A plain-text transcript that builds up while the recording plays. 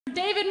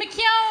David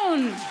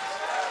McKeown.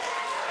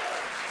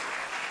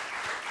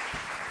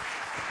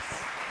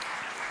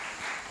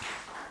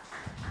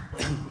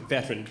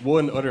 Veteran,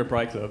 one other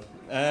Bright Club.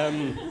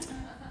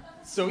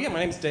 So yeah, my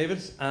name's David,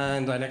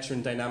 and I lecture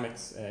in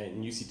dynamics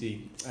in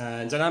UCD.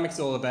 And dynamics is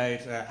all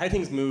about how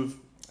things move,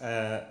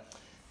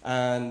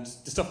 and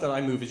the stuff that I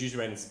move is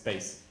usually around in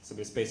space. So we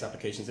have space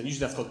applications, and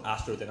usually that's called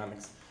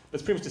astrodynamics. But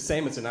it's pretty much the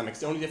same as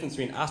dynamics. The only difference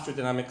between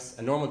astrodynamics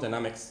and normal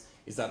dynamics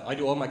is that I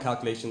do all my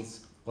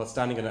calculations while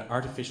standing on an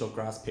artificial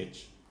grass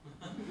pitch.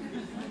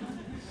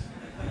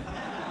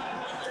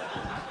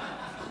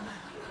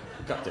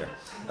 Got there.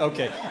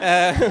 Okay.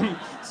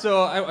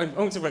 So I'm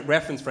going to talk about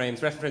reference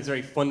frames. Reference frames are a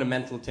very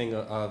fundamental thing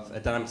of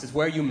dynamics. It's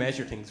where you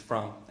measure things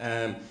from.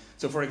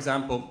 So for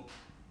example,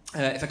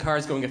 if a car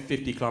is going at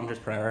 50 kilometers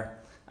per hour,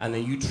 and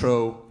then you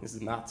throw, this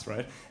is maths,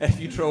 right? If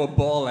you throw a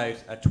ball out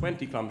at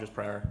 20 kilometers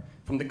per hour,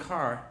 from the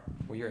car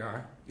where you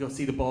are, you'll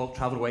see the ball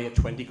travel away at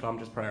 20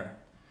 kilometers per hour.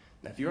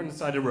 Now, if you're on the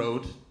side of the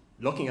road,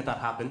 looking at that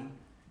happen,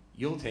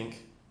 you'll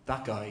think,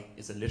 that guy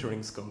is a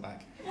littering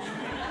scumbag.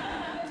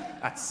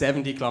 At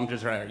 70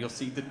 kilometers per hour, you'll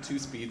see the two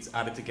speeds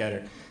added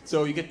together.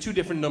 So you get two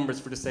different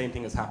numbers for the same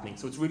thing that's happening.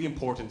 So it's really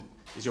important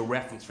is your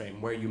reference frame,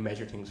 where you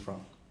measure things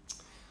from.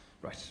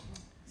 Right.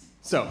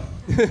 So,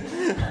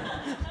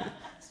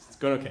 it's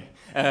going okay.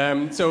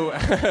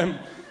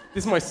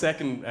 This is my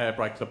second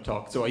Bright Club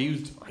talk. So I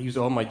used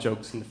all my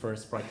jokes in the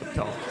first Bright Club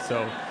talk.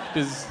 So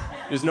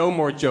there's no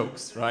more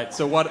jokes, right?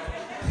 So what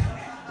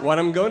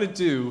I'm going to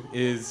do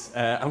is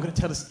I'm going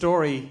to tell a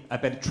story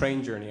about a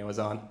train journey I was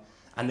on,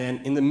 and then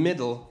in the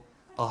middle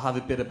I'll have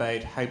a bit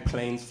about how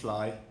planes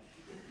fly,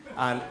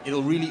 and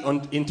it'll really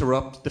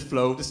interrupt the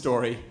flow of the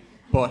story,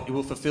 but it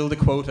will fulfill the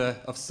quota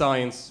of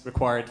science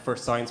required for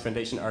Science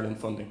Foundation Ireland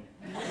funding.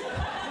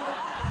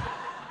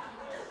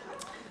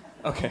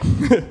 Okay,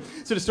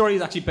 so the story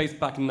is actually based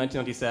back in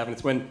 1997.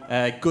 It's when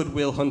Good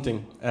Will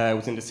Hunting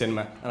was in the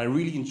cinema, and I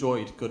really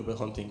enjoyed Good Will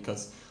Hunting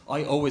because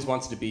I always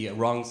wanted to be a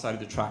wrong side of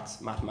the tracks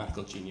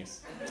mathematical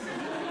genius.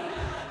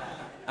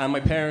 And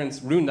my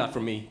parents ruined that for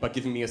me by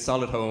giving me a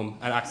solid home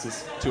and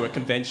access to a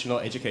conventional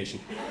education.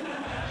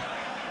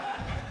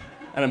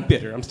 And I'm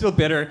bitter. I'm still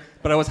bitter,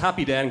 but I was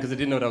happy then because I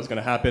didn't know that was going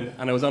to happen,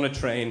 and I was on a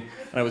train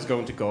and I was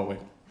going to Galway.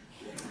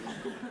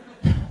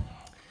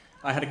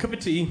 I had a cup of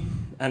tea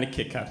and a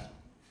Kit Kat.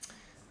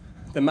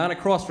 The man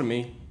across from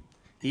me,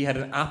 he had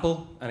an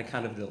apple and a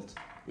can of Lilt,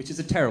 which is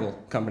a terrible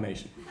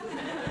combination.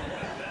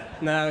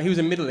 Now, he was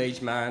a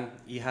middle-aged man.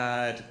 He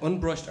had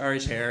unbrushed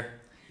Irish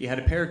hair. He had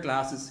a pair of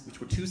glasses, which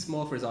were too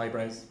small for his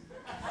eyebrows.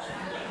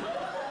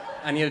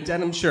 And he had a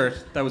denim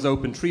shirt that was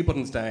open 3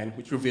 buttons down,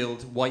 which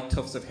revealed white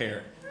tufts of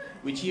hair,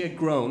 which he had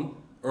grown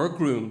or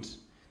groomed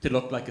to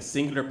look like a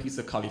singular piece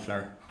of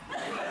cauliflower.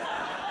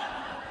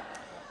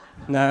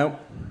 Now,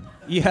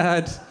 he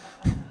had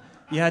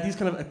these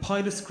kind of a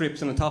pile of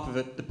scripts, and on top of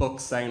it, the book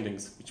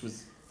Soundings, which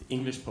was the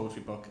English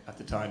poetry book at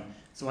the time.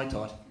 So I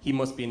thought, he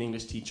must be an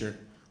English teacher,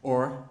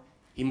 or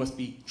he must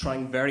be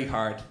trying very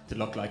hard to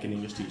look like an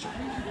English teacher.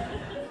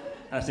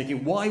 And I was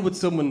thinking, why would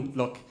someone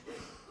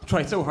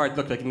try so hard to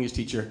look like an English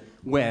teacher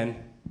when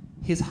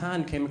his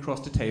hand came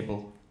across the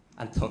table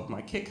and took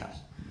my Kit Kat?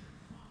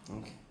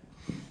 Okay.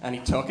 And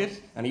he took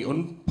it, and he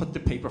put the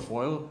paper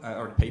foil,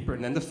 or the paper,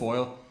 and then the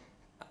foil,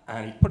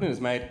 and he put it in his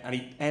mouth, and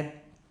he ate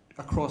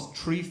across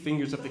 3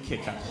 fingers of the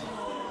Kit Kat,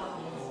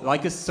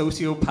 like a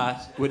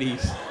sociopath would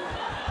eat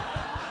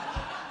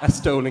a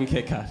stolen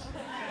Kit Kat,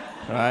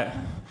 right?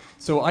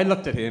 So I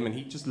looked at him, and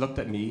he just looked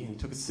at me, and he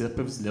took a sip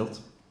of his Lilt.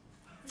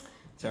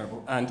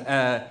 Terrible. And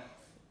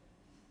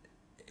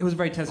it was a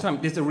very tense time.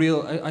 There's a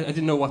real, I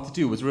didn't know what to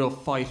do. It was a real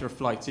fight or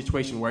flight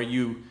situation where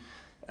you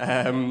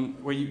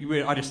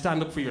either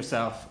stand up for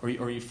yourself or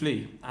you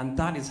flee. And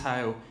that is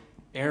how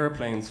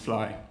airplanes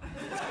fly.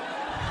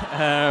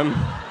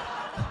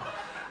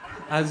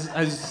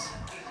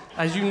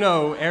 As you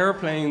know,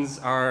 airplanes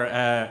are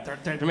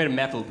they're made of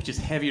metal, which is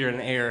heavier than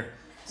air,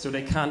 so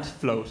they can't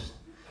float.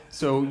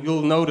 So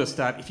you'll notice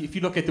that if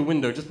you look at the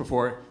window just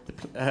before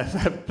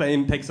the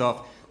plane takes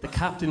off, the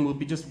captain will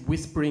be just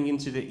whispering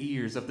into the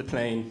ears of the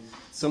plane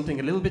something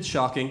a little bit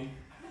shocking,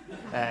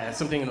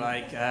 something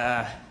like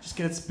just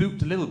get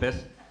spooked a little bit,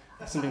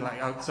 something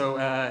like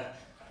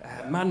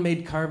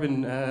man-made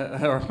carbon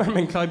or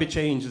man-made climate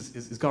change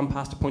is gone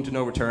past a point of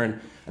no return,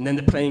 and then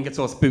the plane gets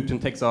all spooked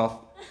and takes off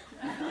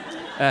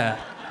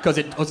because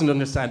it doesn't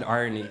understand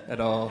irony at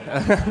all.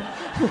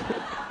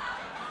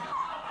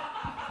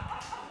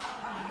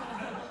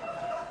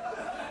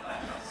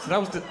 So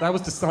that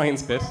was the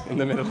science bit in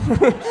the middle.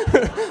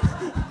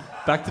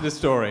 Back to the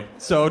story.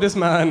 So this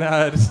man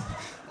had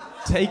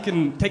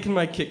taken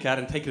my Kit Kat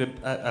and taken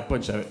a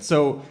bunch of it.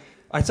 So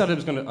I thought I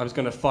was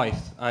gonna fight.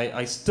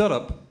 I stood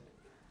up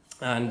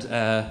and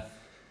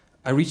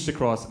I reached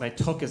across and I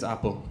took his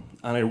apple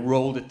and I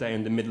rolled it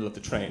down the middle of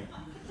the train.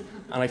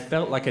 And I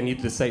felt like I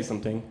needed to say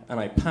something, and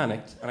I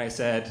panicked and I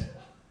said,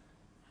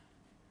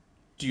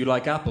 "Do you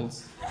like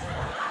apples?"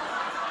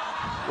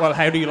 "Well,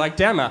 how do you like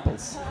them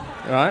apples?"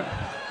 Right?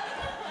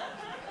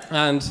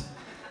 And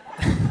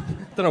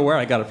don't know where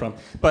I got it from.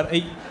 But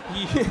at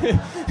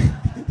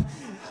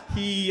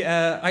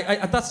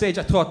that stage,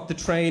 I thought the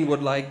train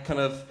would like kind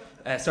of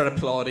start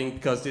applauding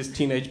because this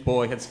teenage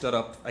boy had stood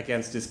up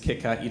against this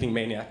Kit Kat eating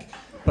maniac.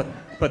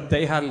 But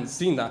they hadn't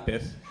seen that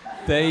bit.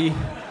 They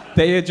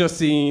had just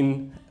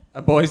seen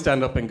a boy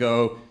stand up and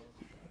go,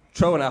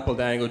 throw an apple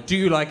down and go, do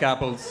you like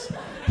apples?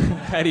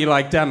 How do you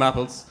like them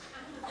apples?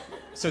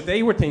 So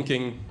they were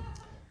thinking,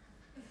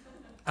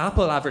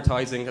 Apple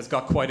advertising has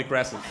got quite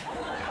aggressive.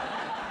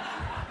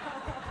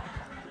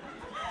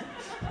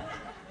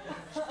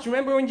 Do you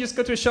remember when you just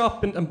go to a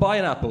shop and buy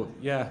an apple?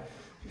 Yeah.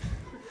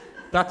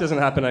 That doesn't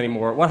happen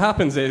anymore. What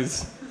happens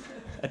is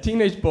a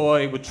teenage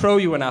boy would throw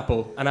you an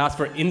apple and ask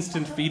for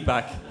instant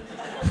feedback.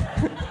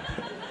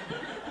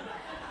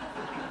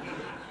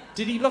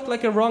 Did he look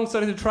like a wrong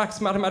side of the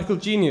tracks mathematical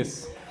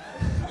genius?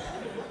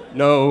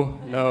 No.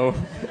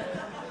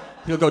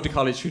 He'll go to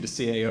college through the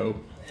CAO.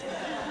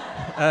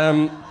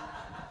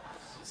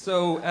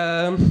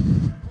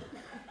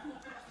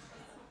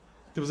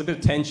 There was a bit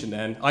of tension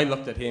then. I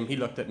looked at him, he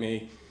looked at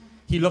me.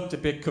 He looked a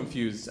bit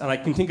confused, and I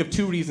can think of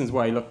 2 reasons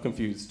why he looked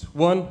confused.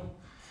 1,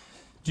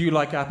 do you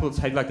like apples?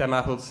 How do you like them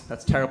apples?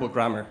 That's terrible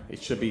grammar. It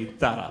should be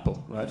that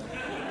apple, right?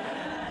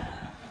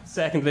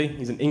 Secondly,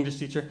 he's an English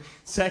teacher.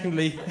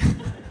 Secondly,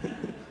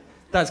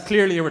 that's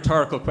clearly a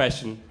rhetorical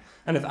question.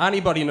 And if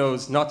anybody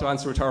knows not to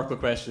answer a rhetorical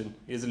question,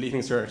 he is a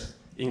Leaving Cert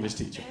English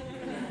teacher.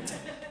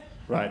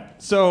 Right.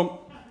 So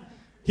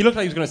he looked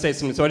like he was going to say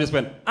something, so I just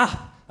went,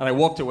 and I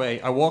walked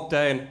away. I walked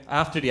down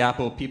after the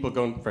apple, people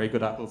going, very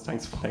good apples,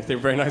 thanks, they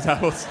were very nice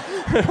apples.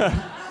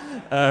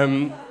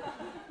 And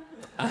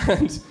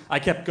I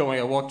kept going.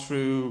 I walked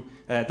through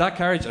that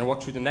carriage, and I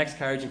walked through the next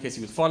carriage in case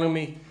he was following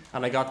me,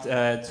 and I got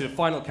to the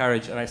final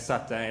carriage, and I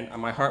sat down, and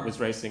my heart was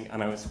racing,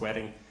 and I was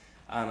sweating,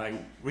 and I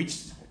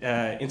reached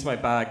into my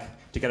bag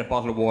to get a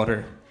bottle of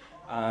water,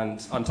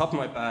 and on top of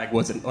my bag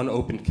was an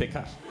unopened Kit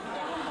Kat.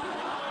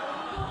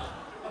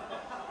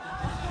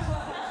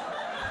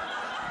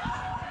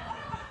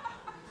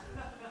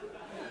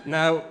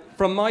 Now,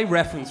 from my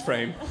reference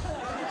frame,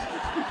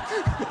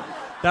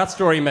 that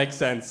story makes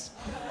sense.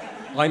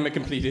 I'm a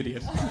complete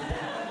idiot.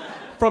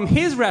 From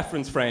his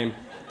reference frame,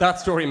 that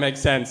story makes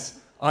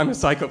sense. I'm a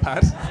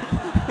psychopath.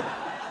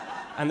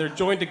 And they're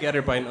joined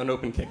together by an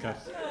unopened Kit Kat.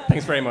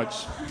 Thanks very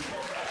much.